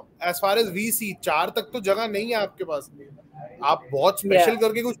नहीं है ना. As far as we सी 4 तक तो जगह नहीं है आपके पास. आप बहुत स्पेशल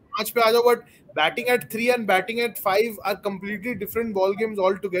करके कुछ 5 पे आ जाओ, but batting at 3 and batting at 5 are completely different ball games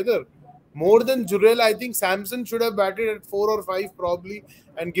all together. More than Jurel, I think Samson should have batted at 4 or 5 probably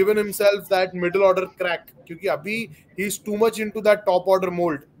and given himself that middle order crack. क्योंकि अभी he's too much into that top order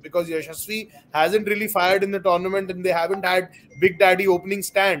mold, because Yashasvi hasn't really fired in the tournament and they haven't had big daddy opening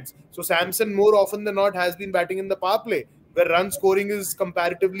stands. So Samson more often than not has been batting in the power play, where run scoring is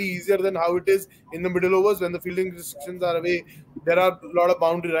comparatively easier than how it is in the middle overs when the fielding restrictions are away. There are a lot of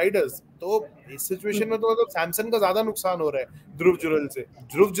boundary riders. तो इस situation में तो मतलब सैमसन का ज्यादा नुकसान हो रहा है ध्रुव जुरेल से.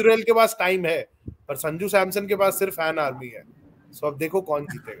 ध्रुव जुरेल के पास टाइम है, पर संजू सैमसन के पास सिर्फ फैन आर्मी है. सो अब देखो कौन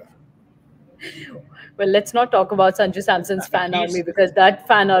जीतेगा. Well, let's not talk about Sanju Samson's fan army, because that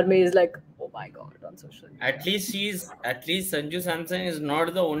fan army is like, oh my god, on social media. At least Sanju Samson is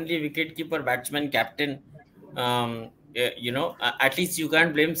not the only wicketkeeper batsman captain. At least you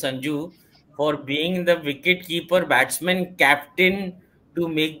can't blame Sanju for being the wicketkeeper batsman captain to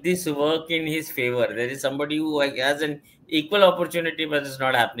make this work in his favor. There is somebody who has an equal opportunity, but it's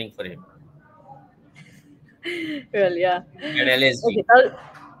not happening for him. Well, yeah. At LSG. Okay,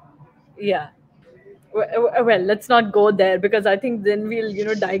 yeah. Well, let's not go there, because I think then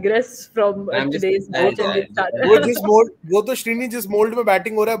we'll digress from today's match and we'll start. वो तो श्रीनी जिस mould में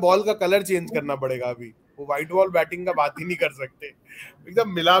batting हो रहा है, ball का colour change करना पड़ेगा अभी. वो व्हाइट बॉल बैटिंग का बात ही नहीं कर सकते.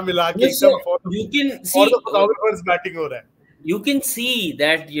 एकदम मिला के एकदम फॉर बैटिंग हो रहा है. You can see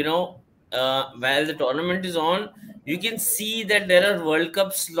that while the tournament is on, you can see that there are World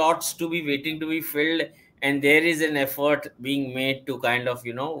Cup slots to be waiting to be filled, and there is an effort being made to kind of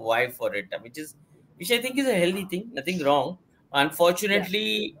vie for it, which I think is a healthy thing. Nothing wrong.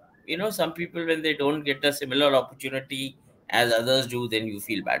 Unfortunately, some people, when they don't get a similar opportunity as others do, then you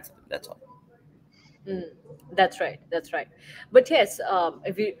feel bad for them. That's all. That's right. But yes,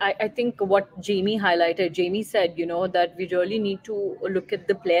 I think what Jamie highlighted, Jamie said, that we really need to look at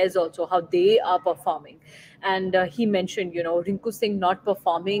the players also, how they are performing. And he mentioned, Rinku Singh not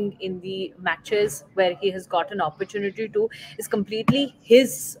performing in the matches where he has got an opportunity to, is completely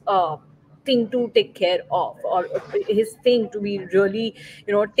his thing to take care of, or his thing to be really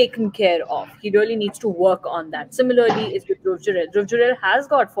taken care of. He really needs to work on that. Similarly is with Dhruv Jurel. Dhruv Jurel has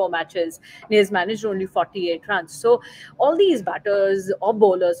got 4 matches and he has managed only 48 runs. So all these batters or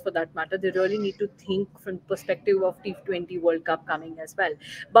bowlers for that matter, they really need to think from perspective of T20 World Cup coming as well.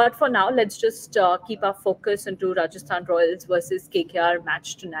 But for now, let's just keep our focus into Rajasthan Royals versus KKR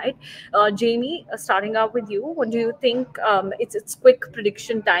match tonight. Jamie, starting out with you, what do you think? It's quick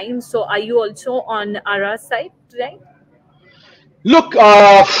prediction time. So are you also on Ara's side today? Look,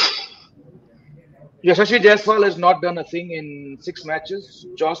 Yashasvi Jaiswal has not done a thing in 6 matches.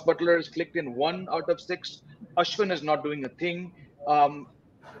 Josh Butler has clicked in 1 out of 6. Ashwin is not doing a thing. Um,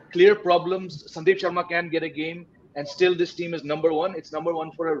 Clear problems. Sandeep Sharma can get a game, and still this team is number one. It's number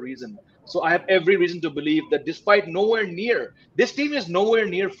one for a reason. So I have every reason to believe that despite nowhere near, this team is nowhere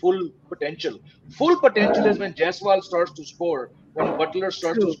near full potential. Full potential is when Jaiswal starts to score, when Butler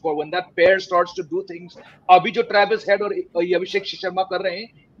starts to True. score, when that pair starts to do things. अभी जो Travis Head और ये अभिषेक शर्मा कर रहे हैं,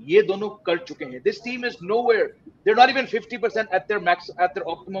 ये दोनों कर चुके हैं. This team is nowhere. They're not even 50% at their max, at their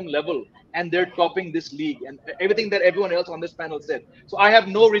optimum level, and they're topping this league. And everything that everyone else on this panel said. So I have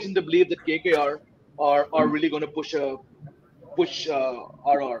no reason to believe that KKR are really going to push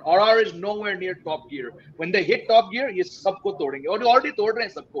RR. RR is nowhere near top gear. When they hit top gear, ये सबको तोड़ेंगे और already तोड़ रहे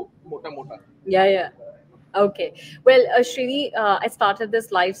हैं सबको मोटा मोटा. Yeah, yeah. Okay. Well, Srini, I started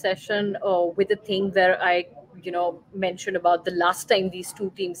this live session with a thing where I, mentioned about the last time these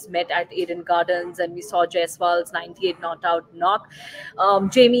two teams met at Eden Gardens, and we saw Jaiswal's 98 not out knock.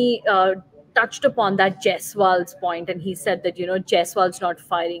 Jamie touched upon that Jaiswal's point, and he said that Jaiswal's not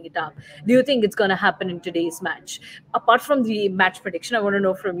firing it up. Do you think it's going to happen in today's match? Apart from the match prediction, I want to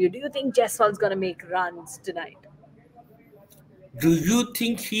know from you: do you think Jaiswal's going to make runs tonight? Do you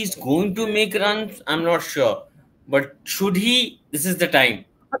think he's going to make runs? I'm not sure, but should he? This is the time.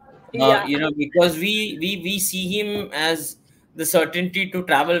 Yeah. Because we see him as the certainty to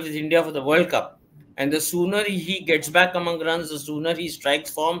travel with India for the World Cup. And the sooner he gets back among runs, the sooner he strikes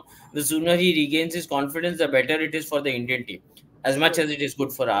form, the sooner he regains his confidence, the better it is for the Indian team, as much as it is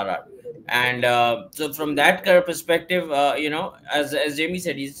good for RR. And so from that kind of perspective, as Jamie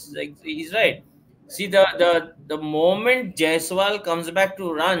said, he's right. See, the moment Jaiswal comes back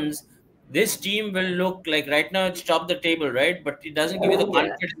to runs, this team will look like right now it's top the table, right? But it doesn't give you the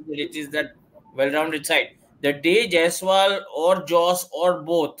confidence that it is that well-rounded side. The day Jaiswal or Joss or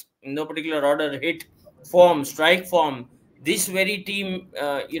both, in no particular order, hit form, strike form, this very team,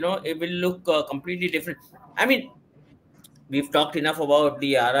 it will look completely different. I mean, we've talked enough about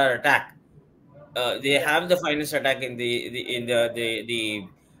the RR attack. They have the finest attack in the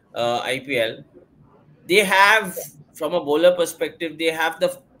IPL. They have, from a bowler perspective, they have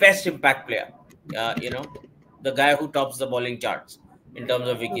the best impact player. The guy who tops the bowling charts in terms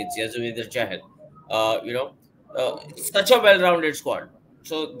of wickets, Yazuvendra Chahal. Such a well-rounded squad.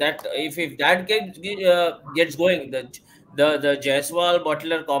 So that if that gets going, the Jaiswal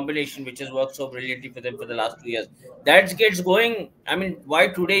Butler combination, which has worked so brilliantly for them for the last 2 years, that gets going. I mean, why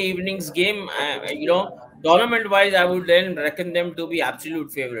today evening's game? Tournament-wise, I would then reckon them to be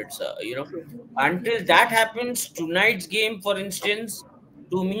absolute favorites. Until that happens, tonight's game, for instance,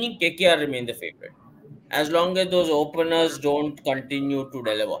 to me, KKR remain the favorite. As long as those openers don't continue to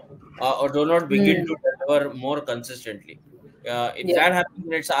deliver or do not begin to deliver more consistently. If that happens,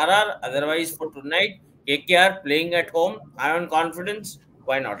 it's RR. Otherwise, for tonight, KKR playing at home, high on confidence.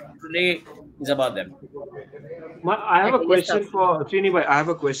 Why not? Today is about them. I have a question for Srini bhai. I have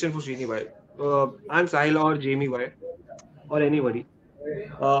a question for Srini bhai. And Sahil or Jamie bhai or anybody.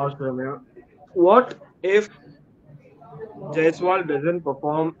 Ramya. What if Jaiswal doesn't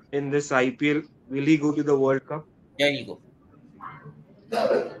perform in this IPL? Will he go to the World Cup? Yeah, you go.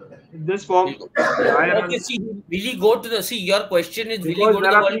 This form. Okay, see, will he go to the? See, your question is, will he Because go to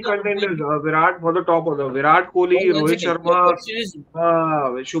there the are World three Cup? contenders. Virat for the top order. Virat Kohli, One Rohit second. Your Sharma, question is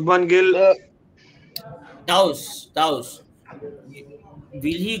Shubman Gill. Taus. Will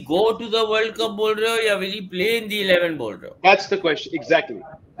he go to the World Cup bowler or will he play in the 11 bowler? That's the question. Exactly.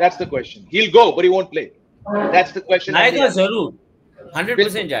 That's the question. He'll go, but he won't play. That's the question. जाएगा जरूर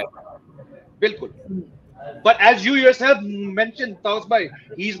 100% जाएगा. Bilkul. But as you yourself mentioned, Taos bhai,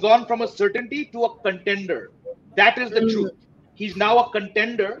 he's gone from a certainty to a contender. That is the truth. He's now a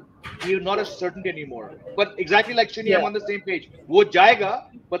contender. He's not a certainty anymore. But exactly like Shini, I'm on the same page. Wo jayega,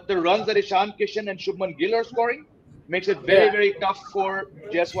 but the runs that Ishan Kishan and Shubman Gill are scoring makes it very, very tough for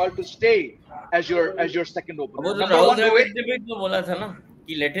Jaiswal to stay as your second opener. वो तो Number Rahul one, Dravid ने भी तो बोला था ना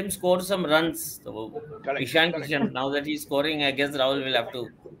कि let him score some runs. तो वो Ishan Kishan, now that he's scoring, I guess Rahul will have to.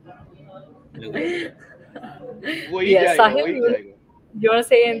 Sahil, you want to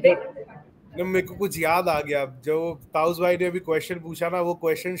say anything? मेरे को कुछ याद आ गया जो ताउस भाई ने अभी क्वेश्चन पूछा ना, वो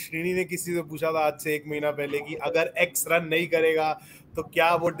क्वेश्चन श्रीनी ने किसी से पूछा था आज से 1 महीना पहले कि अगर एक्स रन नहीं करेगा तो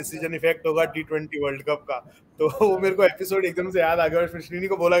क्या वो डिसीजन इफेक्ट होगा T20 वर्ल्ड कप का। तो वो मेरे को एपिसोड एकदम से याद आ गया और फिर श्रीनी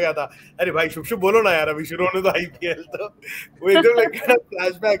को बोला गया था, अरे भाई शुभ बोलो ना यार, अभी शुरू होने तो IPL। तो वो एकदम like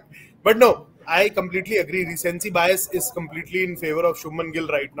flashback. But no, I completely agree. Recency bias is completely in favor of Shubman Gill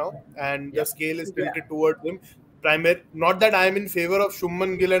right now, and the scale is tilted towards him. Not that I am in favor of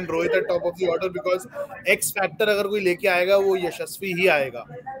Shubman Gill and Rohit at top of the order, because X factor अगर कोई लेके आएगा वो यशस्वी ही आएगा.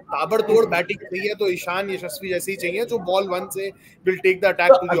 ताबड़तोड़ batting चाहिए तो ईशान यशस्वी जैसे ही चाहिए जो बॉल 1 से will take the attack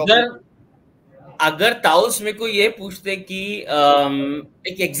to the opponent. अगर ताउस मेरे को ये पूछते कि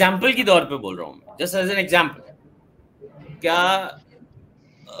एक एग्जाम्पल के तौर पे बोल रहा हूँ मैं, जस्ट एज एन एग्जाम्पल, क्या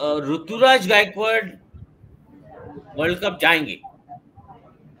ऋतुराज गायकवाड़ वर्ल्ड कप जाएंगे?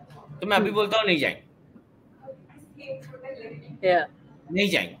 तो मैं अभी बोलता हूँ नहीं जाएंगे. नहीं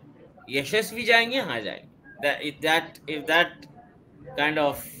जाएंगे. यशस्वी जाएंगे? हाँ जाएंगे. If that kind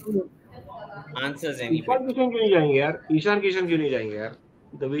of answers anything. Ishan Kishan क्यों नहीं जाएंगे यार? ईशान किशन क्यों नहीं जाएंगे यार?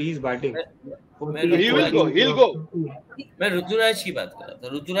 The way he's batting. He'll go. मैं ऋतुराज की बात कर रहा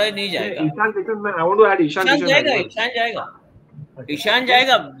था. ऋतुराज नहीं जाएगा. ईशान किशन में I want to add Ishan Kishan जाएगा. ईशान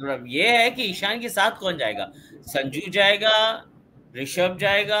जाएगा. ये है कि ईशान के साथ कौन जाएगा? संजू जाएगा, ऋषभ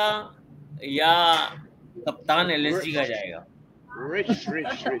जाएगा, या कप्तान एलएसजी का जाएगा? Rich.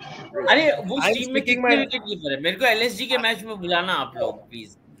 अरे वो टीम में कितने विकेट कीपर है? मेरे को एलएसजी के मैच में बुलाना आप लोग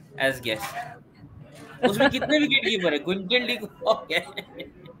प्लीज एज गेस्ट. उसमें कितने विकेट कीपर है? Quinton de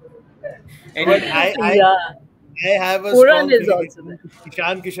I have a strong feeling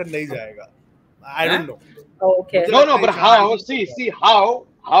Ishan Kishan नहीं जाएगा. I don't know. Okay. No, but how? See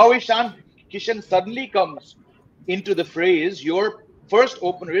how Ishan Kishan suddenly comes into the phrase. Your first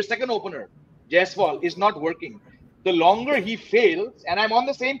opener, your second opener, Jaiswal, is not working. The longer he fails, and I'm on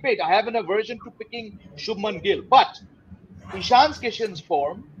the same page, I have an aversion to picking Shubman Gill, but Ishan Kishan's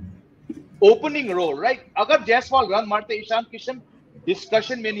form, opening role, right? Agar Jaiswal run marte, Ishan Kishan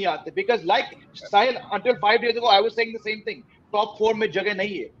discussion mein nahi aate, because like Sahil, until 5 days ago, I was saying the same thing. Top 4 mein jagah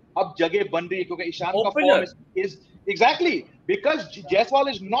nahi hai. Ab jagah ban rahi hai, kyunki Ishan ka form is exactly because Jaiswal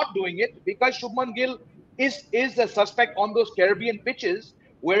is not doing it, because Shubman Gill is a suspect on those Caribbean pitches.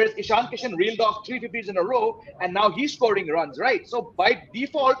 Whereas Ishan Kishan reeled off 350s in a row, and now he's scoring runs, right? So by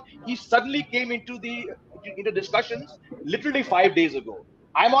default, he suddenly came into the discussions literally 5 days ago.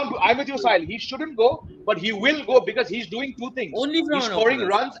 I'm with you, Sahil. He shouldn't go, but he will go because he's doing two things. He's scoring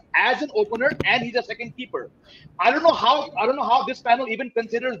runs as an opener, and he's a second keeper. I don't know how this panel even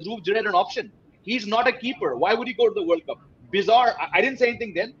considers Dhruv Jurel an option. He's not a keeper. Why would he go to the World Cup? Bizarre. I didn't say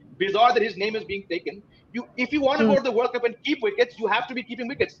anything then. Bizarre that his name is being taken. If you want to go to the World Cup and keep wickets, you have to be keeping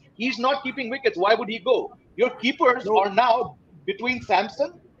wickets. He's not keeping wickets. Why would he go? Your keepers are now between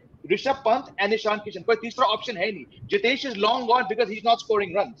Samson, Rishabh Pant, and Ishan Kishan. But third option hai nahi. Jitesh is long gone because he's not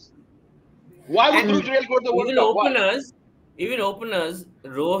scoring runs. Why would Dhruv Jurel go to the World Cup? Even openers,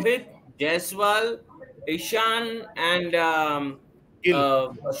 Rohit, Jaiswal, Ishan, and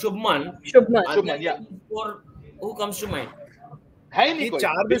Shubman. Yeah. Who comes to mind? ये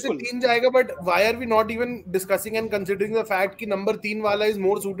 4 में से 3 जाएगा, but why are we not even discussing and considering the fact कि number 3 वाला is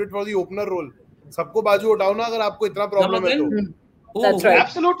more suited for the opener role? सबको बाजू उठाओ ना अगर आपको इतना problem है तो. That's right.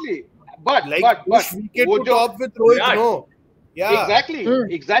 Absolutely. But push wicket to top with Rohit, no. Yeah.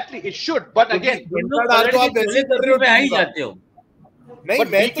 Exactly. It should. But again, नहीं,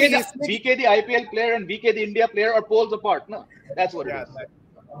 VK the IPL player and VK the India player are poles apart. No, that's what it is.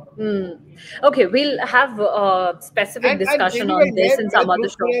 Okay, we'll have a specific discussion on this in some other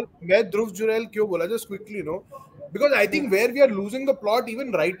show. मैं Dhruv Jurel क्यों बोला? Just quickly, no, because I think where we are losing the plot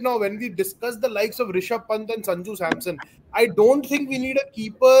even right now when we discuss the likes of Rishabh Pant and Sanju Samson, I don't think we need a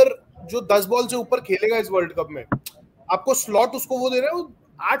keeper जो 10 ball से ऊपर खेलेगा इस world cup में. आपको slot उसको वो दे रहे हो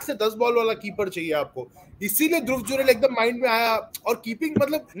 8 से 10 बॉल वाला कीपर चाहिए आपको. इसीलिए ध्रुव जुरेल एकदम माइंड में आया. और कीपिंग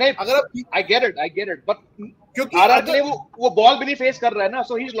मतलब नहीं, अगर आप I get it, but क्योंकि आरआर वो बॉल भी नहीं फेस कर रहा है ना,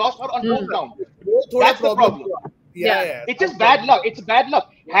 so he's lost her on both down. वो थोड़ा problem. Yeah. It's just bad luck. It's bad luck.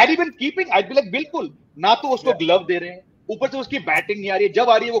 Had he been keeping, I'd be like बिल्कुल ना तो उसको ग्लव दे रहे हैं, ऊपर से उसकी बैटिंग नहीं आ रही है, जब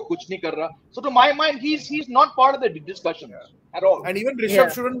आ रही है वो कुछ नहीं कर रहा. So to my mind, he's not part of the discussion at all. And even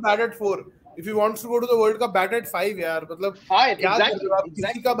Rishabh shouldn't bat at 4. If he wants to go to the World Cup, bat at 5 यार. मतलब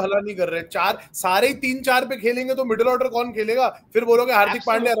किसी का भला नहीं कर रहे. 4 सारे ही 3-4 पे खेलेंगे तो मिडिल ऑर्डर कौन खेलेगा? फिर बोलोगे हार्दिक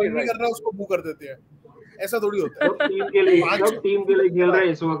पांड्या रन नहीं कर रहा, उसको बू कर देते हैं. ऐसा थोड़ी होता है. टीम के लिए खेल रहे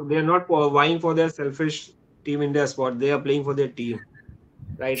हैं इस वक्त. They are not vying for their selfish team India spot. They are playing for their team.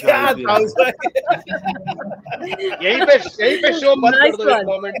 Right now. यहीं पे शो बंद कर दो इस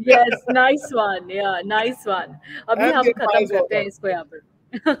comment. Yes, nice one. Yeah, nice one. अभी हम खत्म करते हैं इसको यहाँ पर.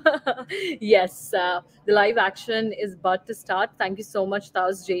 Yes, the live action is about to start. Thank you so much,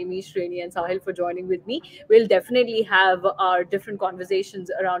 Taz, Jamie, Srini, and Sahil for joining with me. We'll definitely have our different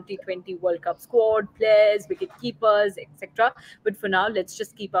conversations around T20 World Cup squad, players, wicket keepers, etc. But for now, let's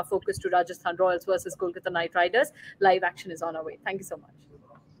just keep our focus to Rajasthan Royals versus Kolkata Knight Riders. Live action is on our way. Thank you so much.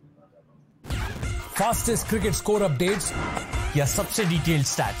 Fastest cricket score updates या सबसे detailed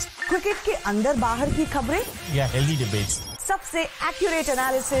stats, cricket के अंदर बाहर की खबरें या healthy debates, सबसे accurate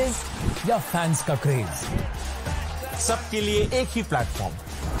analysis या फैंस का क्रेज, सबके लिए एक ही प्लेटफॉर्म,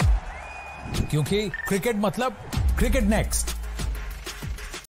 क्योंकि क्रिकेट मतलब क्रिकेट नेक्स्ट।